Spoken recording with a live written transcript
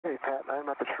climb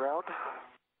up the shroud.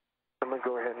 I'm going to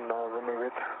go ahead and remove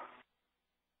it.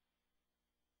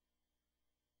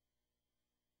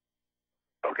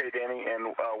 Okay, Danny,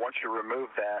 and once you remove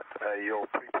that, you'll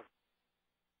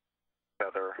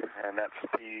feather, and that's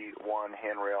P1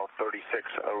 handrail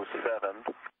 3607.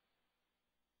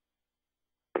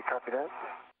 Copy that.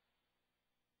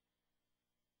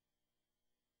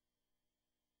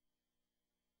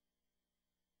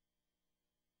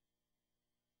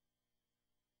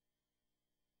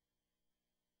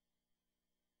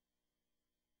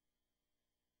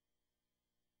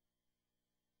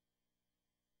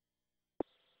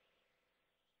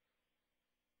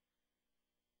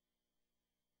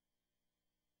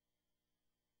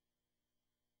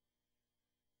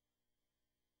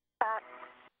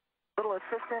 Little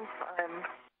assistance. I'm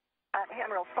at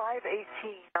handrail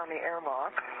 518 on the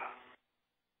airlock.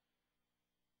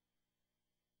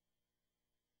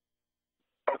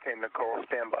 Okay, Nicole,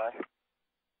 stand by.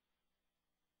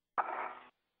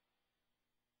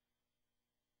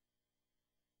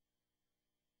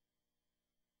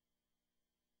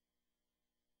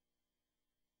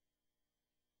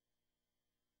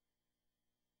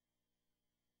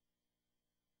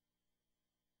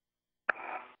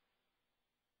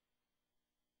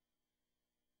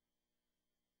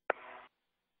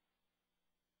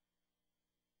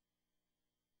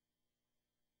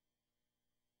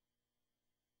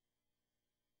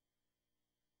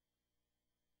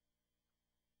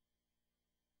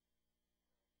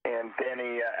 And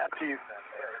Danny, after you...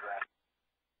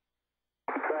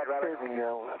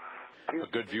 A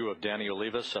good view of Danny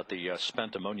Olivas at the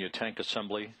spent ammonia tank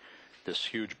assembly. This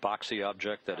huge boxy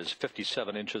object that is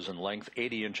 57 inches in length,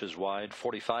 80 inches wide,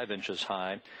 45 inches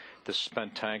high. This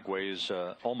spent tank weighs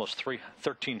almost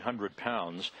 1,300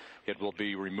 pounds. It will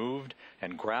be removed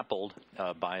and grappled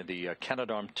by the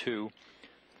Canadarm2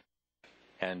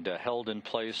 and held in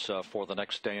place for the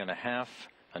next day and a half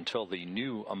until the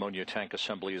new ammonia tank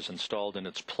assembly is installed in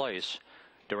its place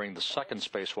during the second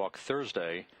spacewalk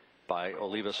Thursday by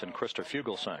Olivas and Christer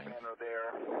Fuglesang.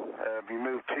 There, you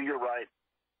move to your right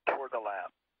toward the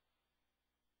lab.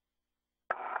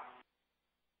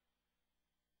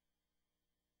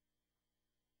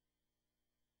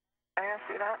 I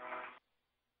see that.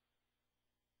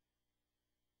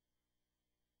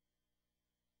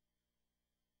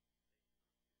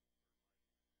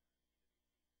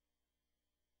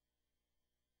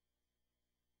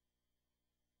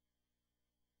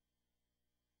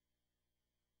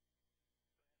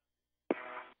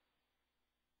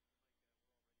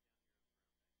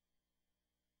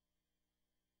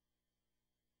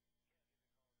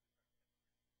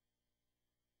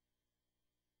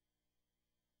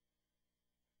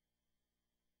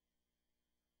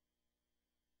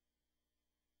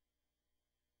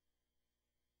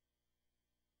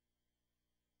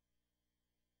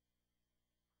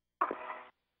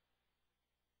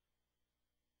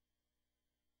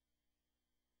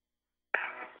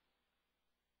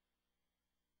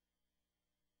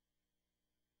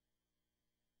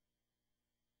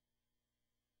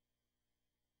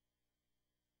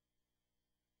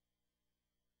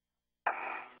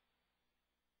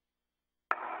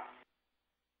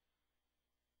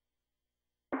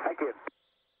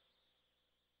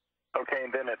 Okay,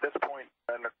 and then at this point,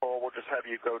 Nicole, we'll just have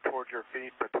you go towards your feet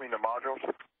between the modules.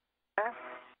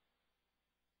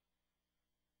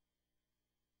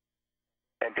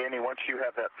 And Danny, once you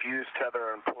have that fuse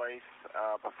tether in place,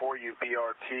 before you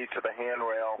BRT to the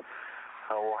handrail,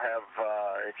 we'll have,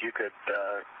 if you could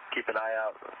keep an eye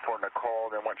out for Nicole,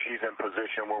 then once she's in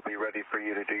position, we'll be ready for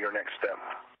you to do your next step.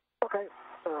 Okay,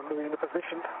 moving into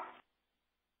position.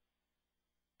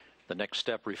 The next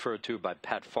step referred to by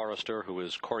Pat Forrester, who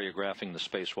is choreographing the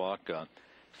spacewalk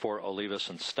for Olivas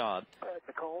and Stott. All right,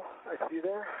 Nicole, I see you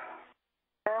there.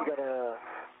 You got a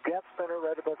gap spanner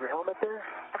right above your helmet there.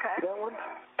 Okay. See that one?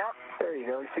 Yep. There you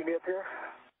go. You see me up here?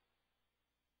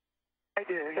 I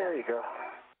do, yeah. There you go.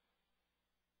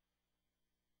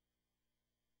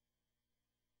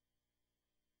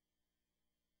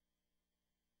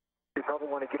 You probably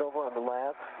want to get over on the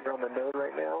lab. You're on the node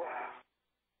right now.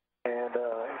 And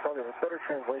you probably have a better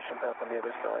translation path on the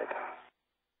other side.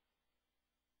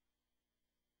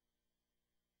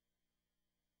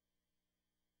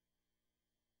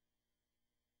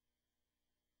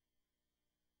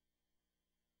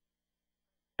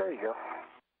 There you go.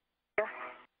 Yeah.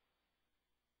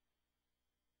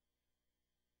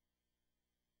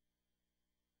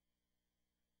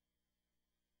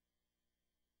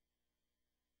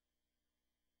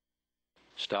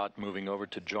 Stott moving over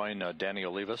to join Danny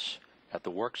Olivas at the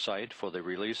work site for the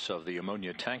release of the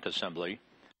ammonia tank assembly.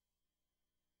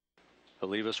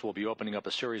 Olivas will be opening up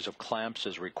a series of clamps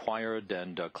as required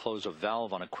and close a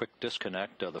valve on a quick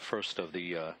disconnect, the first of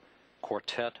the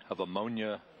quartet of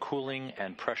ammonia cooling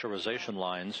and pressurization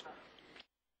lines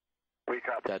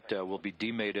that will be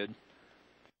demated,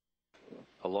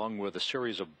 along with a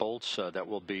series of bolts that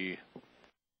will be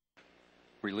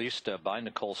released by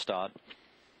Nicole Stott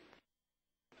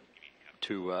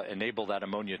to enable that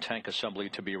ammonia tank assembly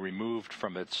to be removed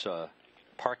from its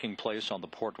parking place on the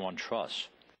Port 1 truss.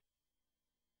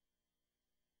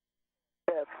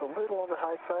 Yeah, it's a little on the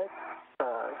high side.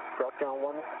 Drop down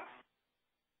one.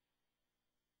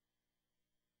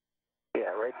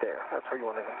 Yeah, right there. That's where you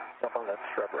want to jump on that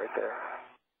strut right there.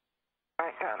 All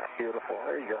right, got it. Beautiful.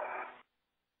 There you go.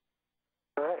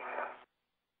 All right.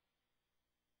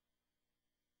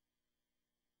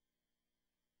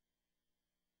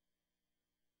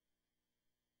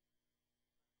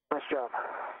 Nice job.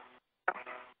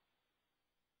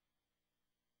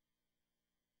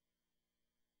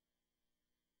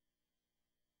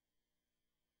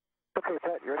 Okay,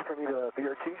 Pat, you ready for me to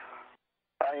BRT?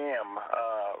 I am.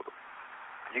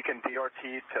 You can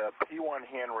DRT to P1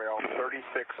 handrail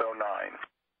 3609.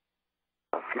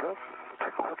 Okay, let's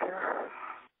take a look here.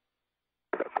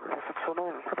 Got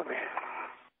 3609 in front of me.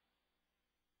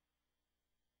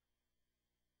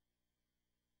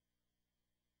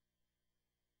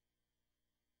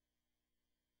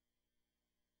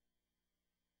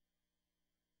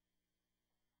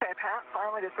 Okay, Pat,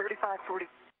 finally to 3540.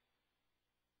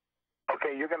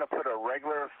 Okay, you're going to put a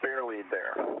regular fair lead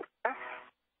there. Okay.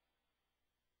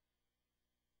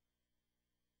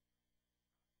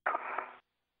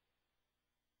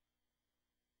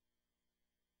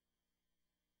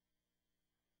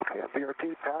 Okay,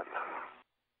 BRT, Pat.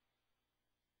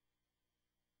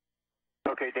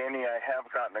 Okay, Danny, I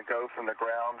have gotten a go from the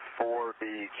ground for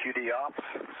the QD ops,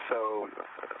 so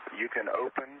you can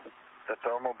open the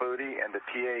thermal booty and the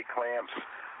TA clamps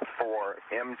for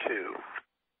M2.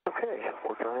 Okay,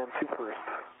 working on M2 first.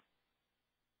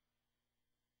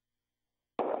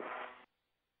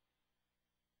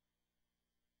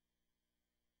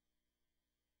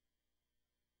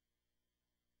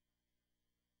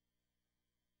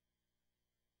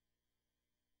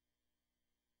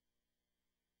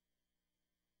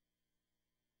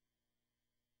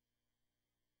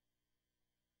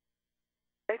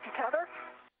 Safety tether?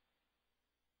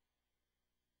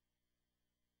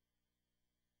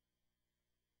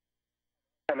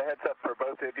 And a heads up for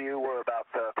both of you, we're about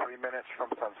 3 minutes from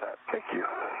sunset. Thank you.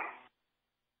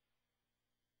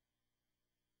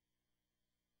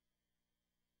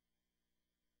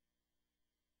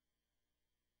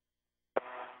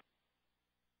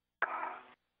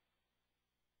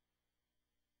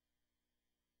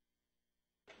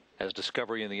 As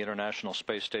Discovery and the International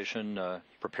Space Station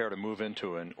prepare to move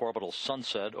into an orbital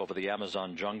sunset over the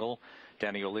Amazon jungle,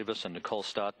 Danny Olivas and Nicole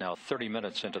Stott now 30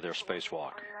 minutes into their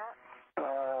spacewalk.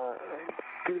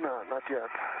 Do not yet.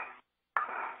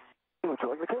 Would you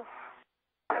like me to?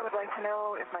 I would like to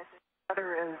know if my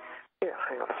tether is... Yeah,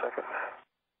 hang on a second.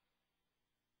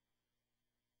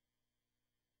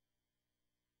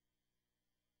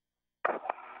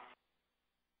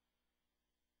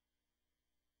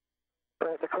 All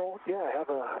right, Nicole, yeah, I have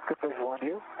a good visual on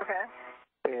you. Okay.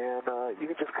 And you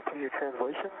can just continue your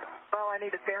translation. Well, I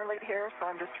need a fair lead here, so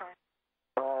I'm just trying.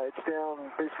 It's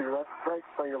down basically right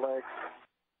by your legs,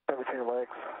 right between your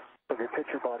legs. So if you pitch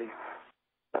your body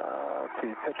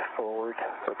to pitch forward,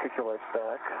 so kick your legs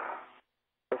back.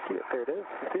 Let's see it. There it is.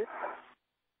 You see it?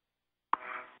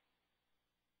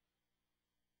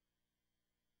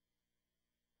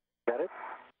 Got it?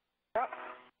 Yep.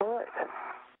 All right.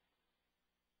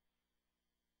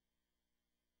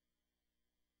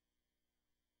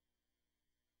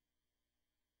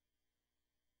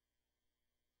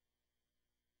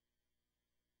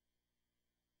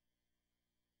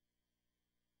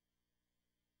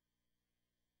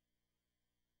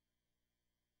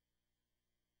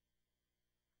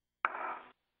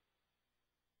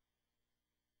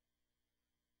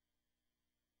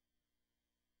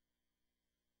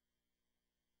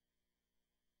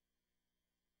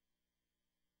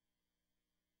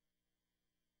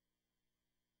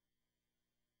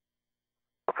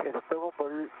 Okay, the thermal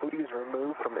booty is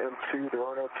removed from M2. There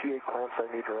are no TA clamps I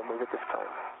need to remove at this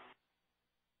time.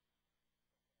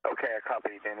 Okay, I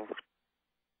copy, Danny.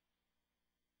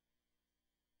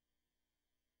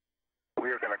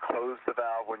 We are going to close the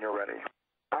valve when you're ready.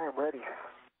 I am ready.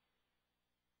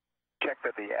 Check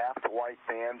that the aft white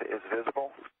band is visible.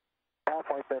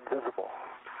 Aft white band visible.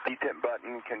 Detent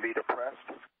button can be depressed.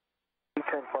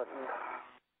 Detent button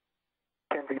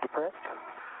can be depressed.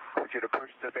 I want you to push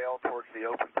the valve towards the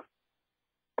open